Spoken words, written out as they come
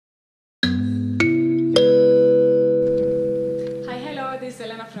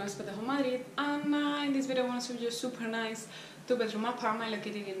From Spotahome, Madrid, and in this video I want to show you a super nice 2-bedroom apartment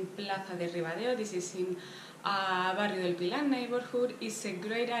located in Plaza de Ribadeo. This is in Barrio del Pilar neighborhood. It's a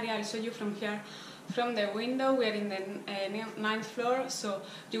great area. I'll show you from here, from the window. We are in the 9th floor, so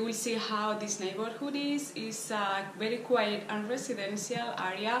you will see how this neighborhood is. It's a very quiet and residential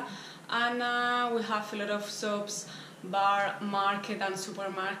area, and we have a lot of shops, bar, market and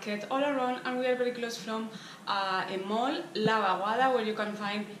supermarket all around, and we are very close from a mall, La Vaguada, where you can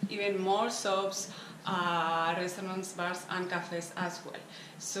find even more shops, restaurants, bars and cafes as well.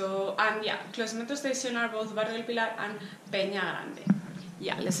 So, and yeah, close metro station are both Barrio del Pilar and Peña Grande.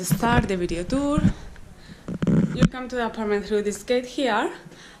 Yeah, let's start the video tour. You'll come to the apartment through this gate here,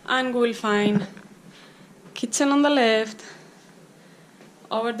 and we'll find kitchen on the left.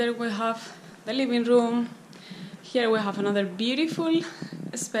 Over there we have the living room. Here we have another beautiful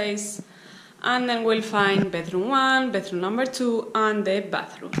space, and then we'll find bedroom 1, bedroom number 2, and the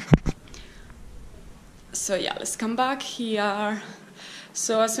bathroom. So yeah, let's come back here.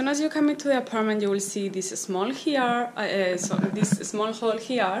 So as soon as you come into the apartment, you will see this small here, this small hall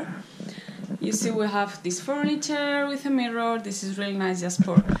here. You see we have this furniture with a mirror. This is really nice just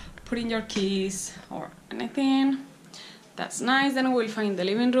for putting your keys or anything. That's nice. Then we'll find the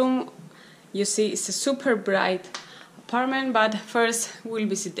living room. You see it's a super bright apartment, but first we'll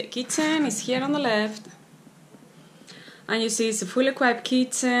visit the kitchen. It's here on the left, and you see it's a fully equipped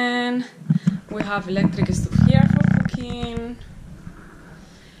kitchen. We have electric stove here for cooking.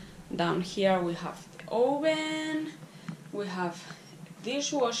 Down here we have the oven, we have a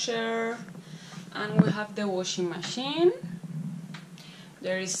dishwasher, and we have the washing machine.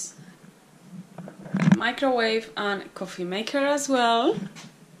 There is a microwave and coffee maker as well.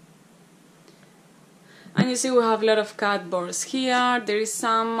 And you see we have a lot of cupboards here. There is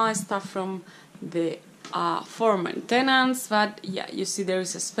some stuff from the former tenants, but yeah, you see there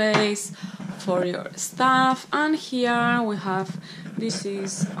is a space for your stuff. And here we have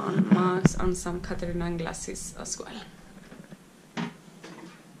dishes and mugs and some catering and glasses as well.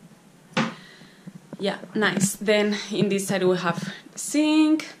 Yeah, nice. Then in this side we have the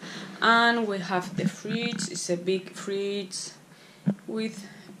sink, and we have the fridge. It's a big fridge with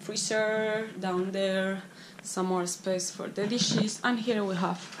freezer down there, some more space for the dishes, and here we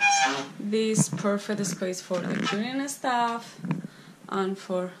have this perfect space for the cleaning stuff and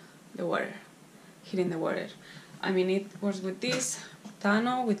for the water, heating the water. I mean, it works with this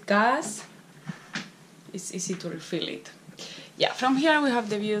Tano with gas. It's easy to refill it. Yeah, from here we have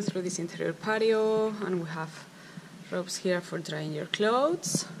the view through this interior patio, and we have ropes here for drying your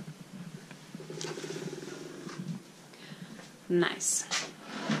clothes. Nice.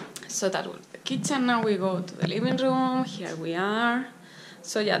 So that was the kitchen. Now we go to the living room. Here we are.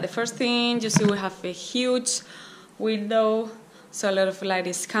 So yeah, the first thing you see, we have a huge window, so a lot of light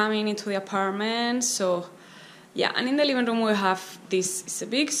is coming into the apartment. So yeah, and in the living room we have this. It's a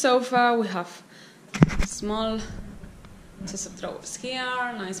big sofa. We have small chest of drawers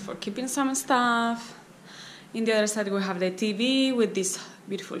here, nice for keeping some stuff. In the other side we have the TV with this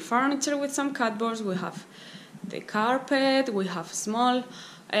beautiful furniture with some cupboards. We have the carpet. We have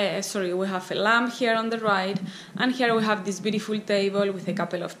we have a lamp here on the right, and here we have this beautiful table with a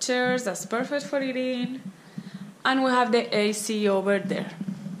couple of chairs. That's perfect for eating. And we have the AC over there.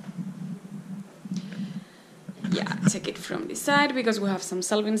 Yeah, check it from this side because we have some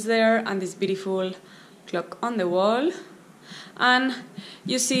shelvings there and this beautiful clock on the wall. And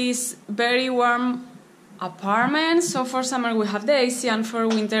you see it's very warm apartment. So for summer we have the AC, and for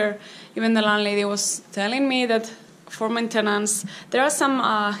winter, even the landlady was telling me that for maintenance there are some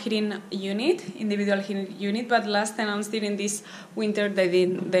individual heating unit, but last tenants during this winter they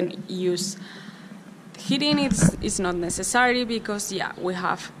didn't use heating. It's not necessary because yeah, we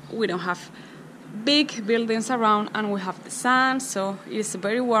don't have big buildings around, and we have the sun, so it's a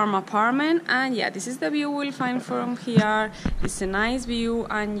very warm apartment. And yeah, this is the view we'll find from here. It's a nice view,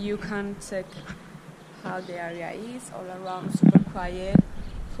 and you can check how the area is all around, super quiet,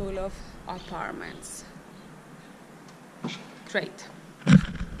 full of apartments. Great.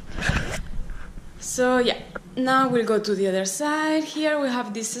 So yeah, now we'll go to the other side. Here we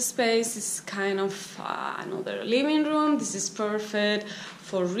have this space. It's kind of another living room. This is perfect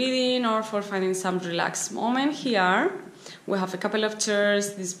for reading or for finding some relaxed moment here. We have a couple of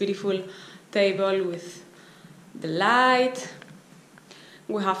chairs, this beautiful table with the light.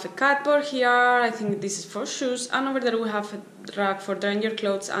 We have a cupboard here. I think this is for shoes, and over there we have a rack for drying your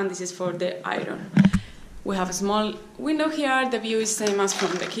clothes, and this is for the iron. We have a small window here. The view is same as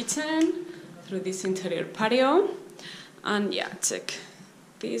from the kitchen through this interior patio. And yeah, check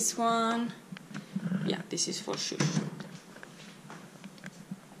this one. yeah, this is for sure.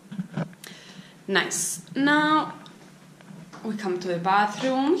 Nice. Now we come to the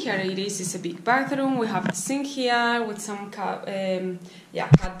bathroom. Here it is. It's a big bathroom. We have the sink here with some cupboards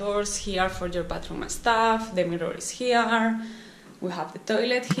here for your bathroom stuff. The mirror is here. We have the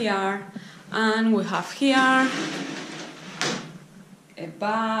toilet here, and we have here a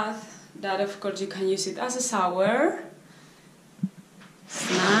bath that, of course, you can use it as a shower. It's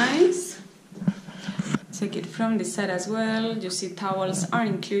nice. Take it from this side as well. You see, towels are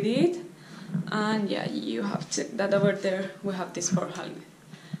included. And yeah, you have to, that over there, we have this for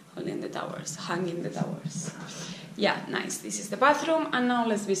holding the towers, hanging the towers. Yeah, nice. This is the bathroom, and now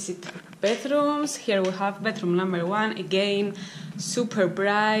let's visit bedrooms. Here we have bedroom number 1, again, super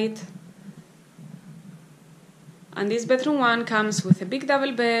bright. And this bedroom 1 comes with a big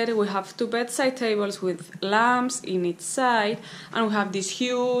double bed. We have 2 bedside tables with lamps in each side, and we have this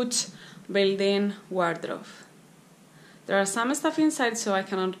huge built-in wardrobe. There are some stuff inside, so I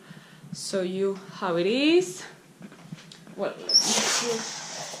cannot show you how it is. Well, let me see.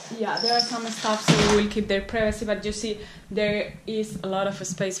 Yeah, there are some stuff, so we will keep their privacy, but you see there is a lot of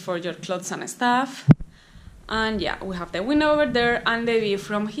space for your clothes and stuff. And yeah, we have the window over there, and the view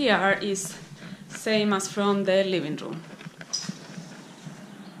from here is same as from the living room.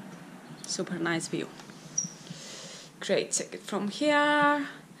 Super nice view. Great, check it from here.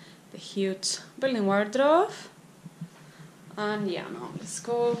 The huge built-in wardrobe. And yeah, now let's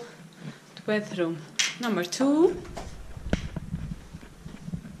go to bedroom number 2.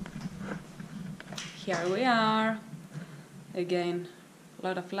 Here we are. Again, a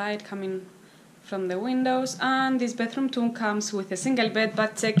lot of light coming from the windows. And this bedroom 2 comes with a single bed,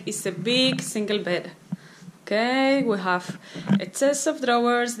 but check, it's a big single bed. Okay, we have a chest of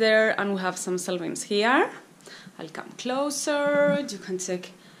drawers there, and we have some shelvings here. I'll come closer. You can check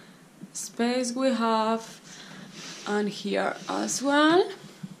space we have. And here as well.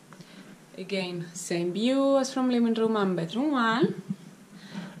 Again, same view as from living room and bedroom 1.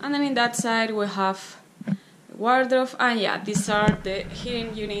 And then in that side we have a wardrobe, and yeah, these are the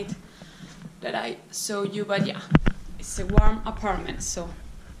heating unit that I showed you, but yeah, it's a warm apartment, so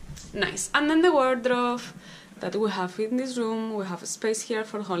nice. And then the wardrobe that we have in this room, we have a space here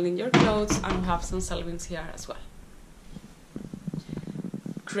for holding your clothes, and we have some shelvings here as well.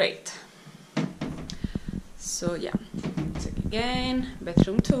 Great. So yeah, check again,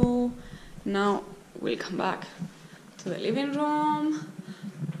 bedroom 2. Now we'll come back to the living room.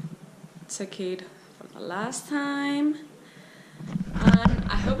 Check it for the last time. And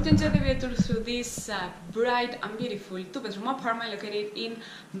I hope you enjoyed the video tour through this bright and beautiful 2-bedroom apartment located in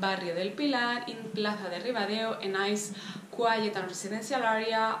Barrio del Pilar, in Plaza de Ribadeo, a nice, quiet and residential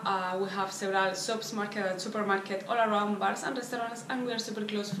area. We have several shops, market and supermarket all around, bars and restaurants, and we are super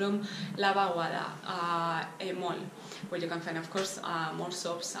close from La Vaguada, a mall, where you can find, of course, more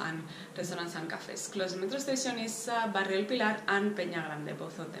shops and restaurants and cafes. Close metro station is Barrio del Pilar and Peña Grande,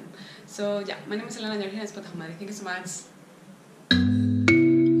 both of them. So yeah, my name is Elena, you're here in Spotahome. Thank you so much.